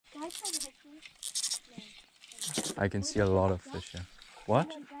I can see a lot of fish here. What?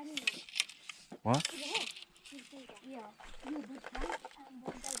 What?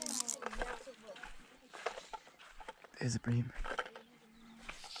 There's a bream.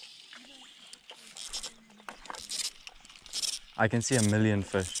 I can see a million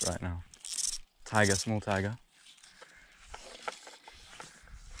fish right now. Tiger, small tiger.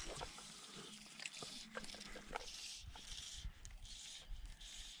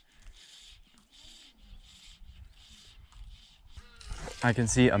 I can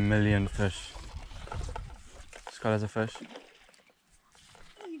see a million fish. Scott has a fish.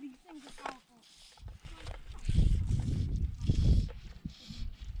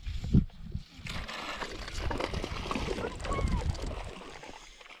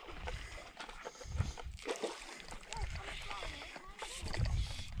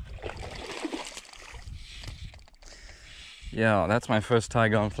 Yeah, that's my first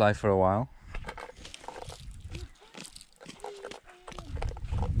tiger on fly for a while.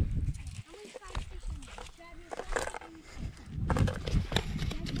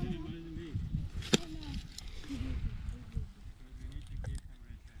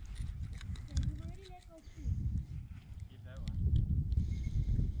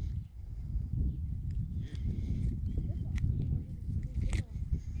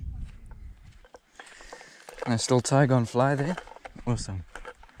 There's still tiger on fly there. Awesome.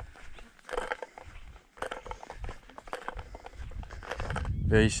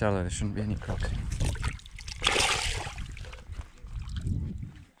 Very shallow, there shouldn't be any crossing.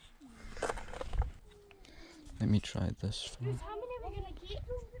 Let me try this one. How many are we gonna keep?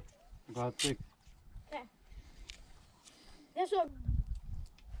 About 6. Yeah. That's what.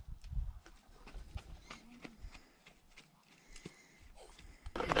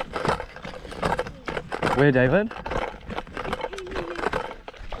 Where, David?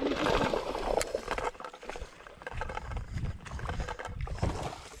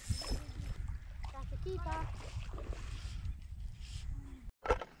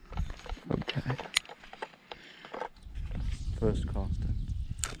 Okay. First cast in.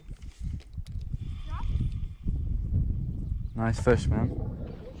 Nice fish, man.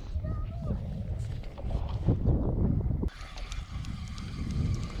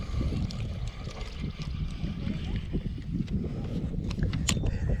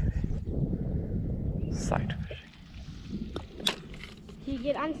 Sight fishing. Can you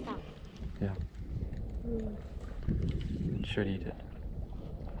get unstuck? Yeah. Should eat it.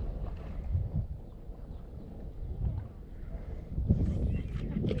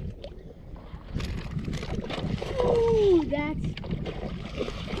 Ooh, that's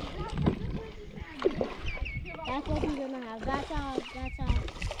what we're gonna have.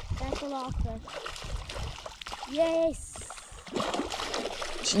 That's a lot of fish. Yes.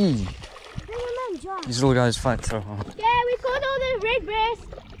 Gee, these little guys fight so hard. Yeah, we caught all the red breast.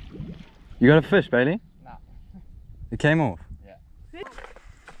 You got a fish, Bailey? No. It came off? Yeah.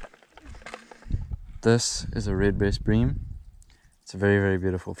 This is a red breast bream. It's a very, very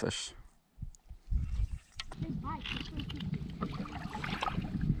beautiful fish.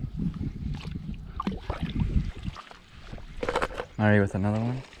 Murray with another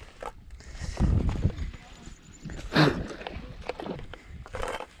one.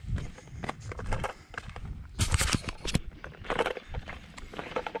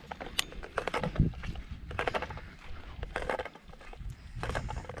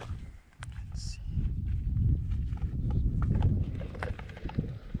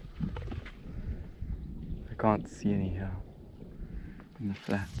 I can't see any here in the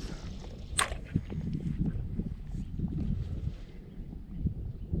flats.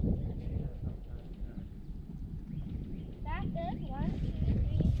 That is 1, 2,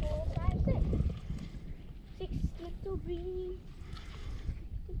 3, 4, 5, 6. 6 little bream.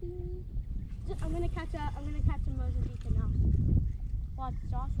 I'm gonna catch a Mozambique now. What,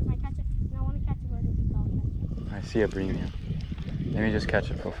 Josh? If I catch it, and I want to catch a Mozambique, I'll catch it. I see a bream here. Let me just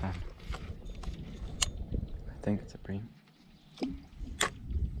catch it for fun. I think it's a bream.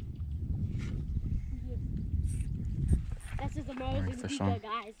 This is a Mozambique,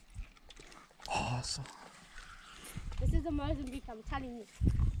 guys. Awesome. This is a Mozambique, I'm telling you.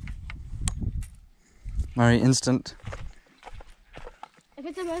 Murray, instant. If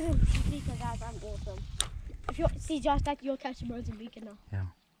it's a Mozambique, guys, I'm awesome. If you see Josh, that you'll catch a Mozambique now. Yeah.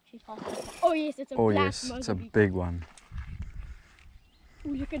 She's fast. Oh yes, it's a Oh black yes, Mozambique. it's a big one.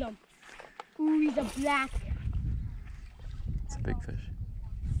 Ooh, look at him. Ooh, he's a black. It's a big fish.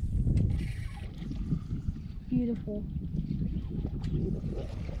 Beautiful.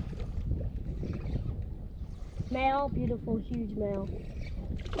 Male, beautiful, huge male.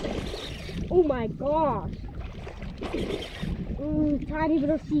 Oh my gosh. Tiny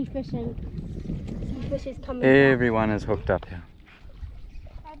little sea fishing. Sea fish is coming. Everyone is hooked up here.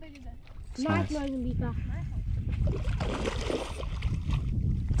 How big is it? It's Nice nice. Mozambique.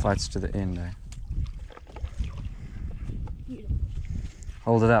 Fights to the end, eh? Beautiful.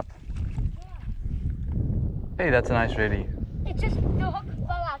 Hold it up. Hey, that's a nice ready. It just, the hook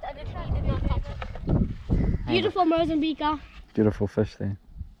fell out. I literally did not catch it. Beautiful Mozambique. Beautiful fish there.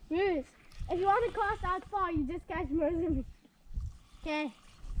 Bruce, if you want to cast out far, you just catch Mozambique. Okay.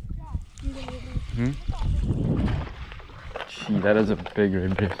 Hmm? Gee, that is a big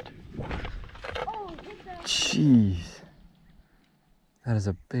red breast. Oh, hit the... Jeez. That is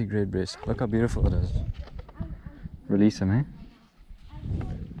a big red breast. Look how beautiful it is. Release him, eh?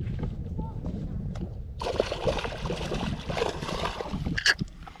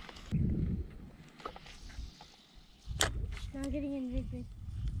 Now I'm getting in red breast.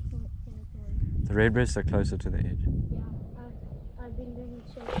 The red breasts are closer to the edge. Yeah, I've been doing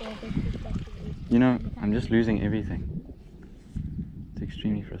so for a bit. You know, I'm just losing everything. It's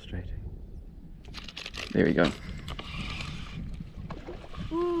extremely frustrating. There we go.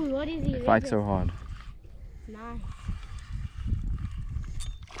 Ooh, what is he? Fight so hard. Nice.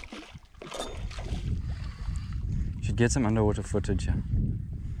 Should get some underwater footage here.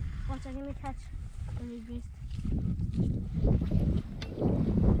 Watch, I'm gonna catch the red breast.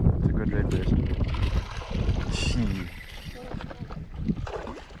 It's a good red breast. Gee.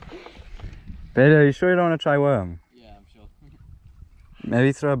 Better, you sure you don't want to try worm? Yeah, I'm sure.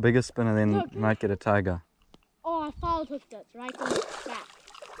 Maybe throw a bigger spin and then Look. you might get a tiger. Oh, I foul hooked it right on the back.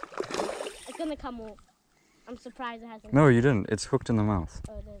 It's gonna come off. I'm surprised it hasn't. No, you didn't. It's hooked in the mouth.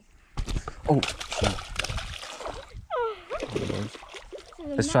 Oh, it is. Oh, gee.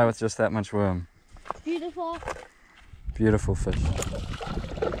 Let's try with just that much worm. Beautiful. Beautiful fish.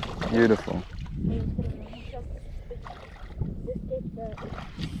 Beautiful. Just take the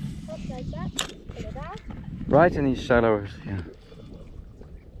hook like that, pull it out. Right in these shallows here.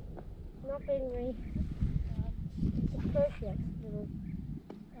 Not being very perfect little.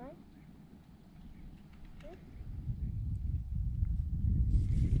 Right?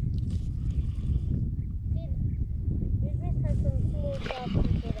 See, this has some small sharp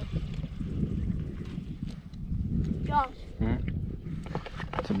together. Josh. Hmm?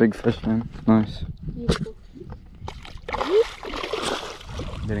 It's a big fish, man. Nice. Beautiful.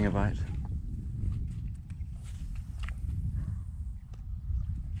 Getting a bite.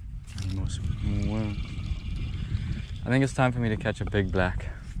 And more worms. I think it's time for me to catch a big black.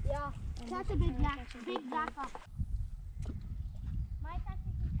 Yeah, catch a big black up. My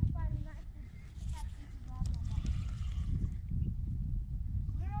tactic is to find nice and catch big black up.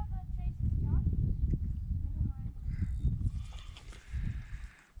 Where are the traces, Josh? Never mind.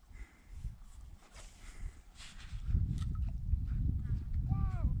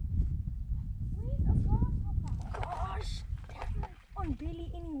 Where's a grasshopper? Gosh, on barely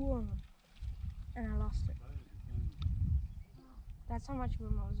any worm. And I lost it. That's how much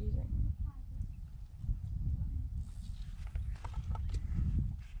worm I was using.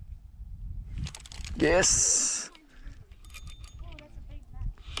 Yes! Oh, that's a big black.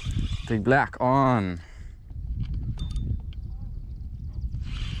 Big black on.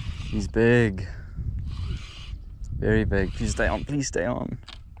 He's big. Very big. Please stay on. Please stay on.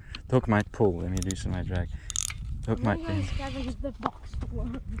 The hook might pull. Let me loosen my drag. The hook might bend. The box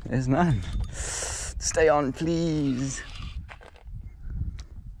worm. There's none. Stay on, please.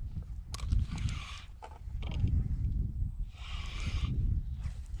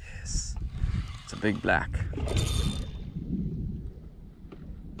 Yes. It's a big black.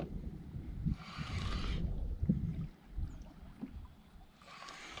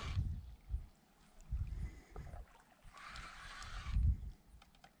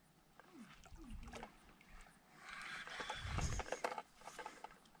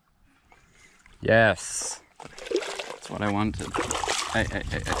 Yes. That's what I wanted. Hey, don't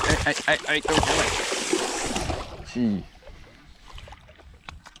do it. Gee.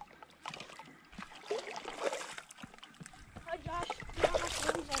 Hi Josh, you know how much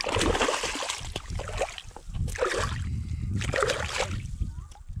worms I got?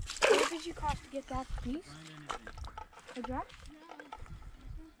 What did you cost to get that piece? A drop?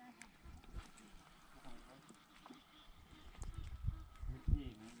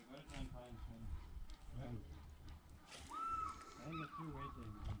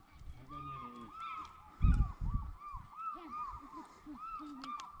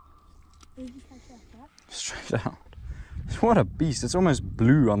 Straight out. What a beast. It's almost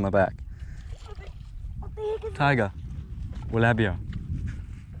blue on the back. What the heck is Tiger. Tilapia.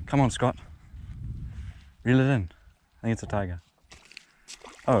 Come on, Scott. Reel it in. I think it's a tiger.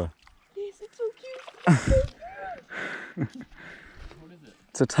 Oh. Yes, it's so cute. What is it?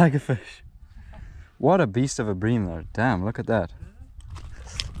 It's a tiger fish. What a beast of a bream though. Damn, look at that.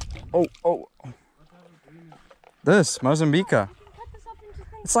 Oh, oh. This, Mozambique.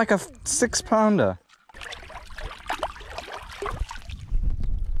 It's like a 6-pounder.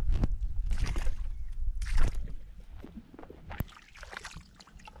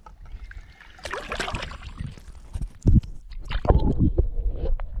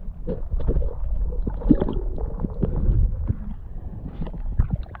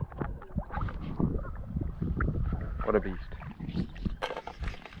 What a beast.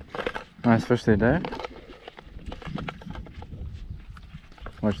 Nice fish there, Dave.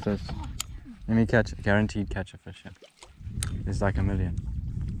 Watch this. Let me catch, guaranteed catch a fish here. There's like a million.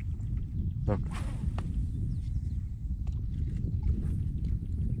 Look.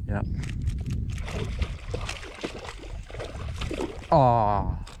 Yeah.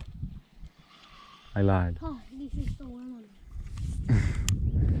 Oh, I lied. Oh, this is so warm.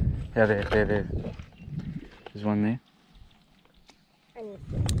 Yeah, there. There's one there. I need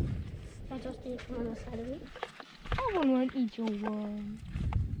to. I just eat from on the side of it. I want to eat your worm.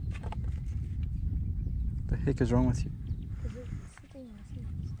 The heck is wrong with you?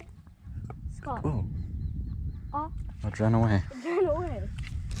 Scott. Oh. Oh. It ran away. It ran away.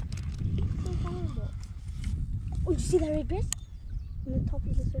 So horrible. Oh, did you see that red breast? On the top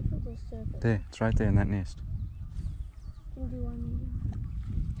of the circle, those circles. There, it's right there in that nest. Can do one.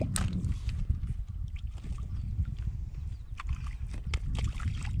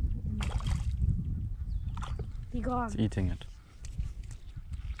 Be gone. It's eating it.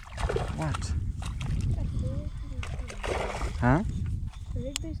 What? Huh? The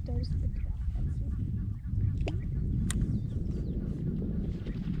red breast does spit it out.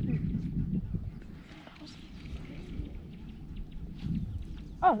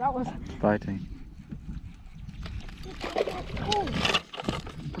 Oh, that was. Biting. Oh.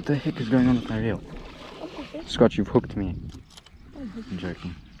 What the heck is going on with my reel? Scott, you've hooked me. I'm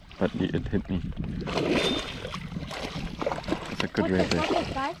joking. But it hit me. It's a good red breast. Watch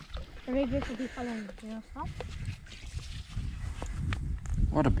this, guys. The red breast will be following the tail stop.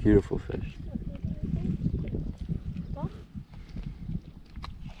 What a beautiful fish.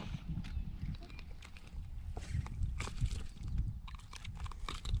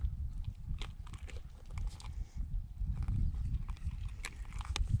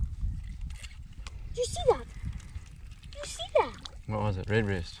 Did you see that? Did you see that? What was it? Red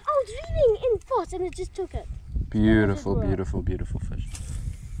breast. I was reeling in fast and it just took it. Beautiful, beautiful, beautiful fish.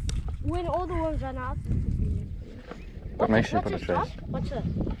 When all the worms run out, But make sure you put a trace. Watch this.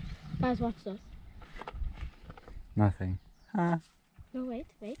 Guys, watch this. Nothing. Huh? No, wait.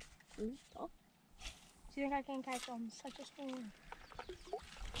 Stop. Do you think I can catch on such a small one?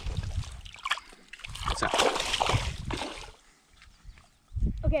 What's that?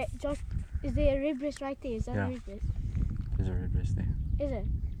 Okay, Josh, is there a red breast right there? Is that Yeah. a red breast? There's a red breast there. Is it?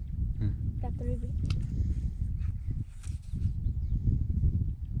 That's the red breast.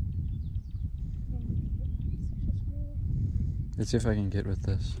 Let's see if I can get with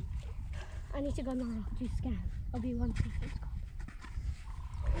this. I need to go now to scan. I'll be 1 second.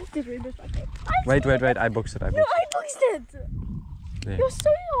 There's red breast right there. Wait. I boxed it. No, I boxed it. There. You're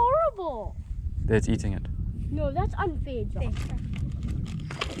so horrible. There, it's eating it. No, that's unfair, Josh.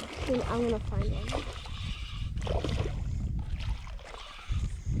 I'm gonna find one.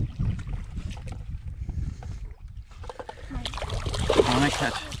 I want to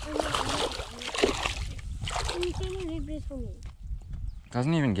catch. Can you see any red breast for me? It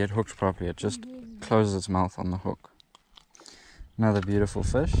doesn't even get hooked properly. It just closes its mouth on the hook. Another beautiful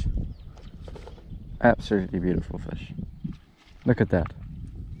fish. Absolutely beautiful fish. Look at that.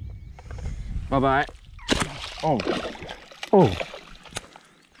 Bye-bye. Oh.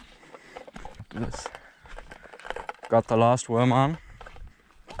 This. Got the last worm on.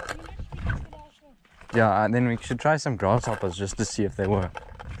 Yeah, and then we should try some grasshoppers just to see if they work.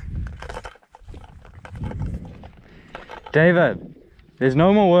 David, there's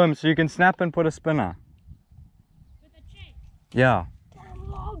no more worms, so you can snap and put a spinner. With a chain? Yeah.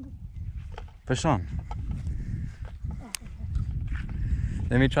 Log. Fish on.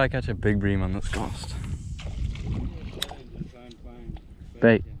 Let me try catch a big bream on this cast.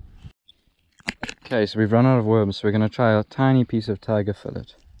 Bait. Okay, so we've run out of worms, so we're going to try a tiny piece of tiger fillet.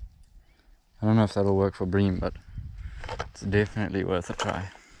 I don't know if that'll work for bream, but it's definitely worth a try.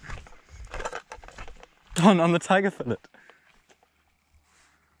 On the tiger fillet.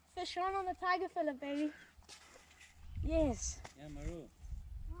 Fish on the tiger fillet, baby. Yes. Yeah, Maru.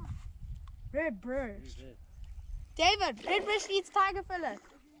 Red breast. David, redfish eats tiger fillet.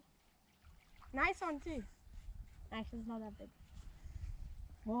 Nice one too. Actually, it's not that big.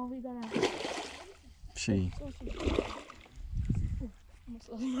 Well, we got a... She. Almost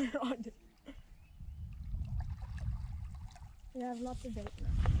lost my rod. We have lots of bait now.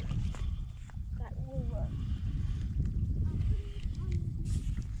 That will work.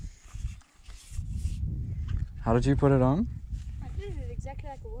 How did you put it on? I did it exactly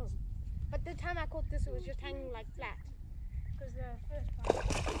like a worm. But the time I caught this, it was just hanging like flat. Because the first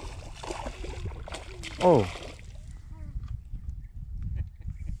one. Oh.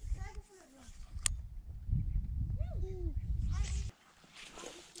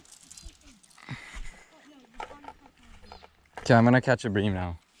 Okay, I'm gonna catch a bream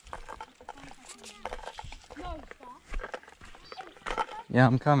now. No, stop. Yeah,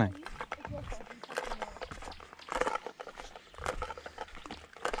 I'm coming.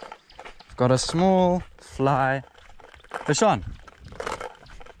 I've got a small fly. Fish on.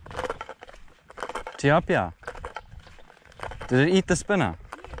 Tilapia. Did it eat the spinner?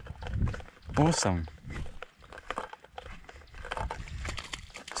 Awesome.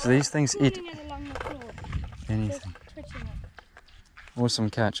 So these things eat Pulling it along the floor. anything. Just twitching it. Awesome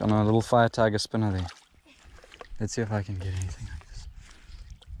catch on a little fire tiger spinner there. Let's see if I can get anything like this.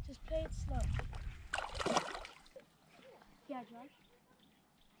 Just play it slow. Yeah, Josh.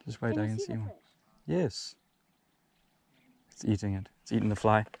 Just wait, I can see the one. fish? Yes. It's eating it. It's eating the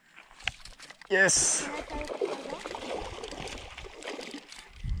fly. Yes! Can I play with the fly?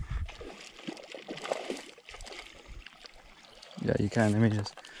 Yeah, you can. Let me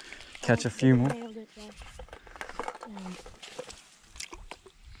just catch a few more. Nailed it, Josh. No.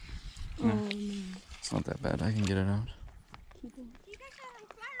 Oh, no. It's not that bad. I can get it out. Keep it. You guys have a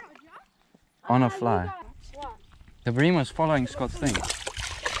fly rod, Josh? On a fly. What? The bream was following Scott's thing.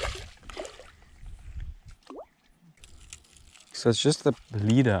 So it's just the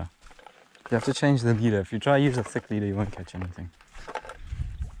leader. You have to change the leader. If you try to use a thick leader, you won't catch anything.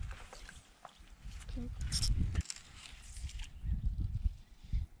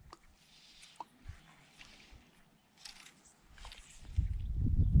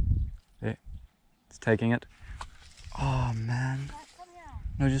 There. It's taking it. Oh man.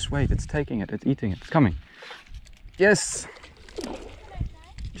 No, just wait. It's taking it. It's eating it. It's coming. Yes!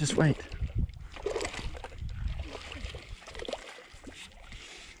 Just wait.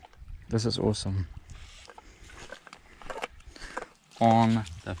 This is awesome. On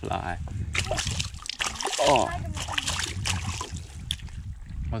the fly. Oh!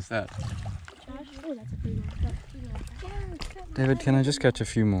 What's that? Oh, that's a big one. David, can I just catch a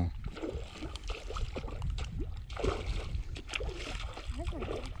few more?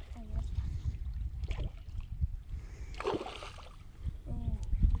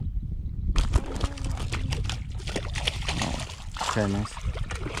 Okay, nice.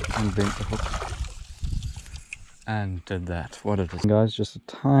 And bent the hook. And did that. What it is. Guys, just a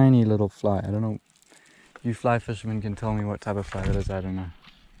tiny little fly. I don't know. You fly fishermen can tell me what type of fly that is. I don't know.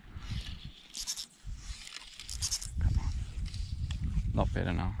 Come on. Not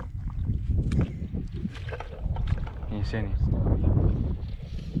better now. Can you see any?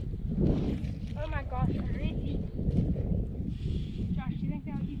 Oh my gosh, really? Josh, do you think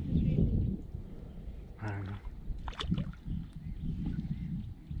they'll eat this really? I don't know.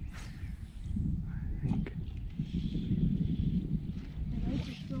 I think.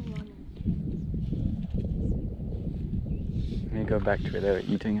 Let me go back to where they were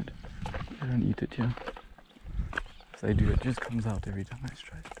eating it. They don't eat it here. If they do, it just comes out every time I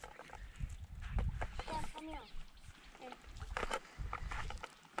strike. Josh, come here. Hey.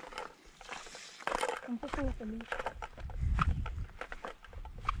 I'm fishing with the leash.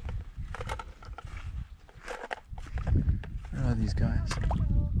 Where are these guys?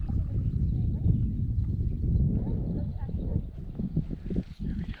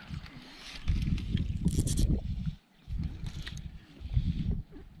 Here we go.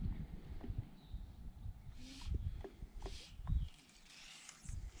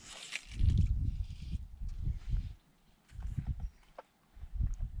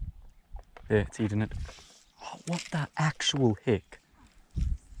 There, it's eating it. Oh, what the actual heck?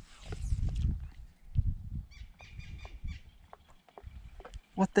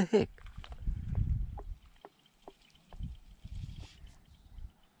 What the heck?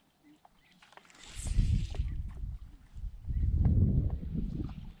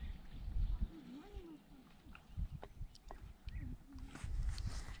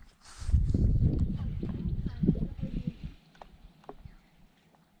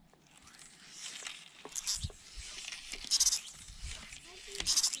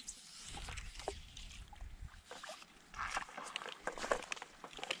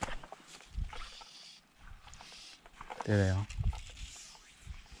 There they are.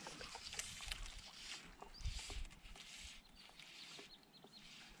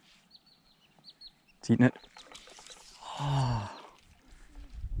 It's eating it. Oh.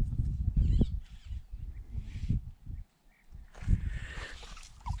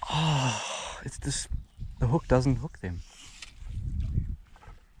 Oh, it's this. The hook doesn't hook them.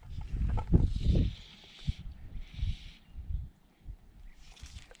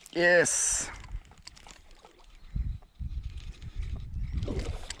 Yes.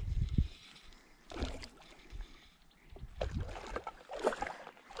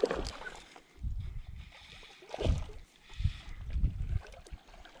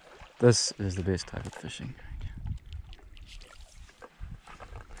 This is the best type of fishing.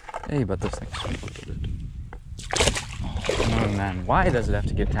 Hey, but this thing's sweet with it. Oh man, why does it have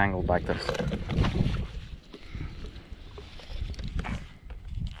to get tangled like this?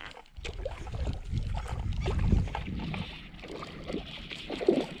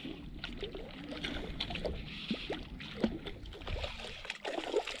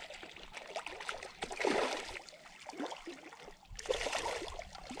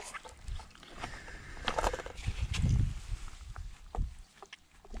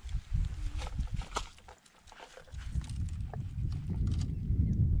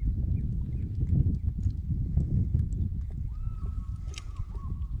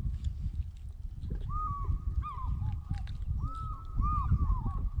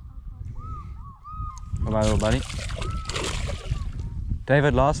 Bye-bye, little buddy.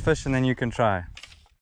 David, last fish and then you can try.